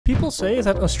People say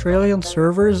that Australian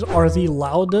servers are the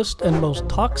loudest and most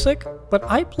toxic, but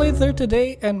I played there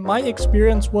today and my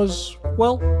experience was,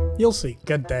 well, you'll see.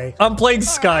 Good day. I'm playing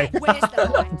Sky.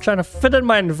 I'm trying to fit in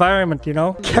my environment, you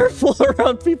know? Careful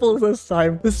around people this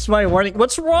time. This is my warning.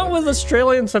 What's wrong with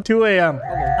Australians at 2 a.m.?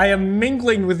 I am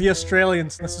mingling with the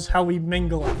Australians. This is how we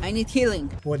mingle. I need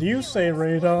healing. What do you say,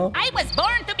 Rita? I was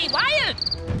born to be wild!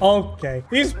 Okay.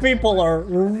 These people are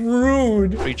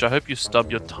rude. Reach, I hope you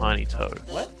stub your tiny toe.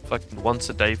 What? Fucking once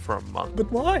a day for a month.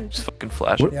 But why? Just fucking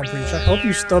flash. Yeah, Breach, I hope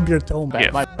you stub your toe.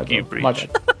 Yeah, fuck you, Breach.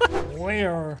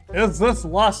 Where is this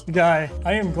lost guy?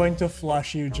 I am going to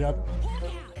flush you, Jet.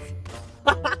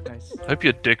 Nice. Hope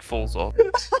your dick falls off.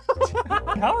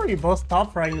 How are you both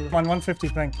top right on 150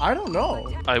 ping? I don't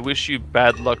know. I wish you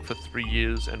bad luck for 3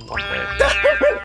 years and 1 day.